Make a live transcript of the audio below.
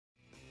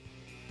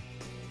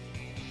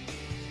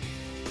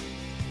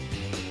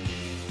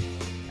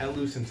At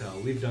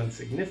Lucintel, we've done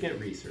significant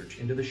research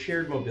into the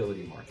shared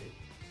mobility market.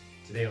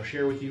 Today I'll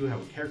share with you how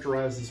we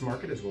characterize this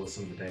market as well as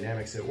some of the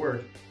dynamics at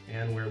work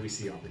and where we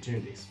see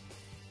opportunities.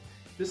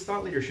 This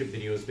thought leadership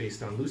video is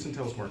based on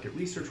Lucintel's market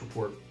research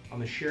report on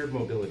the shared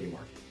mobility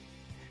market.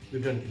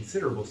 We've done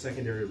considerable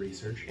secondary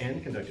research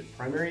and conducted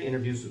primary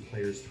interviews with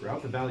players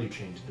throughout the value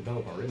chain to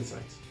develop our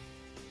insights.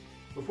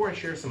 Before I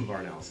share some of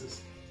our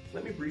analysis,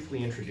 let me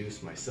briefly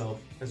introduce myself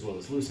as well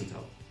as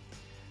Lucintel.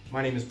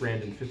 My name is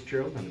Brandon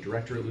Fitzgerald. I'm a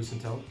director at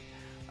Lucintel.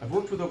 I've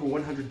worked with over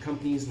 100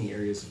 companies in the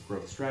areas of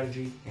growth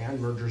strategy and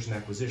mergers and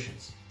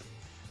acquisitions.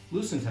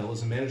 Lucintel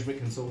is a management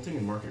consulting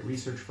and market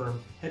research firm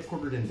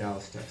headquartered in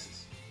Dallas,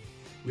 Texas.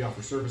 We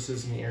offer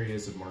services in the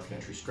areas of market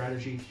entry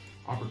strategy,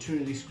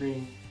 opportunity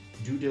screening,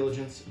 due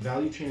diligence,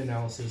 value chain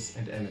analysis,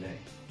 and M&A.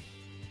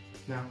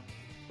 Now,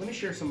 let me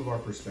share some of our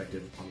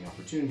perspective on the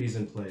opportunities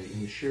in play in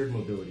the shared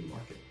mobility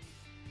market.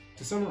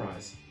 To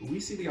summarize,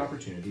 we see the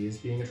opportunity as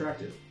being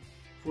attractive.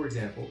 For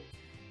example,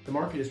 the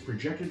market is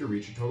projected to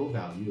reach a total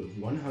value of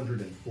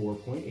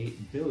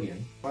 $104.8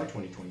 billion by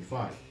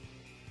 2025.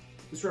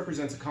 This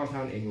represents a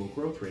compound annual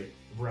growth rate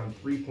of around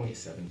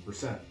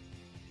 3.7%.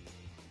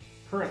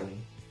 Currently,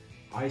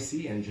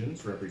 IC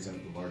engines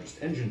represent the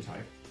largest engine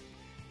type,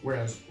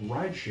 whereas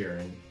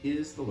ride-sharing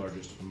is the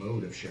largest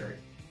mode of sharing.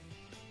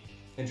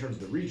 In terms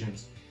of the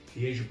regions,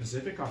 the Asia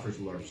Pacific offers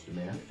the largest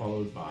demand,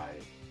 followed by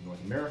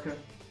North America,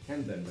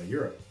 and then by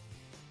Europe.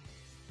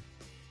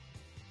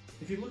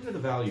 If you look at the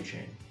value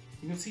chain,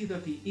 you can see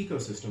that the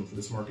ecosystem for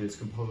this market is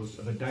composed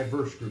of a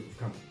diverse group of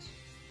companies.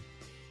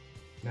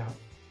 Now,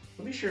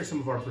 let me share some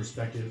of our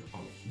perspective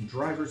on the key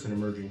drivers and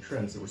emerging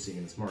trends that we're seeing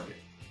in this market.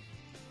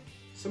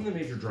 Some of the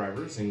major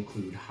drivers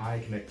include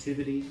high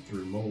connectivity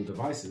through mobile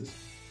devices,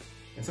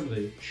 and some of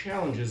the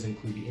challenges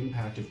include the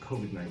impact of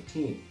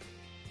COVID-19.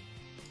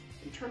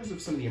 In terms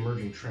of some of the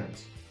emerging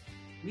trends,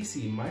 we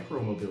see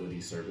micro-mobility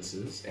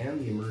services and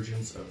the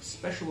emergence of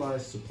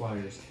specialized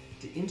suppliers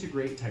to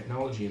integrate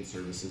technology and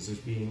services as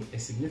being a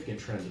significant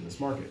trend in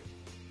this market.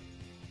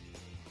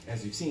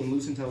 As you've seen,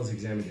 Lucintel has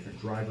examined different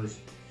drivers,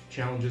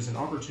 challenges, and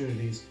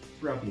opportunities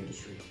throughout the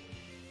industry.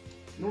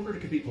 In order to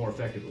compete more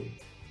effectively,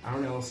 our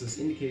analysis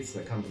indicates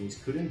that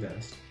companies could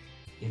invest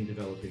in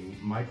developing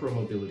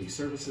micro-mobility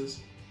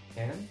services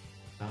and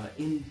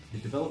in the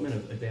development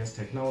of advanced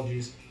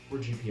technologies for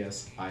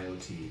GPS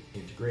IoT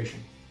integration.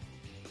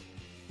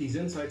 These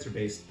insights are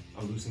based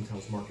on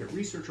Lucintel's market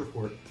research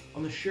report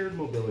on the shared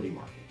mobility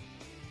market.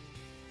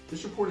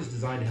 This report is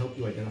designed to help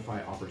you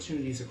identify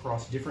opportunities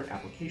across different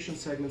application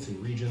segments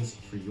and regions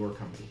for your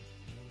company.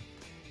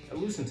 At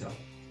Lucintel,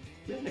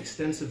 we have an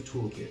extensive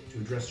toolkit to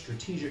address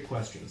strategic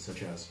questions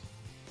such as,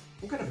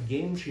 what kind of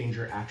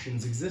game-changer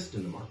actions exist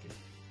in the market?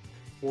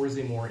 Or is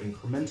a more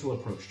incremental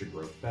approach to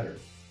growth better?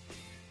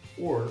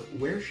 Or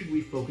where should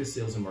we focus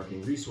sales and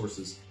marketing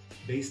resources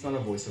based on a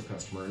voice of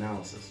customer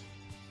analysis?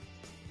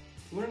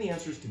 To learn the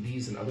answers to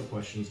these and other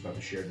questions about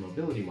the shared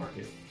mobility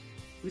market,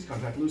 please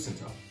contact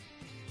Lucintel.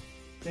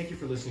 Thank you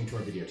for listening to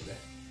our video today.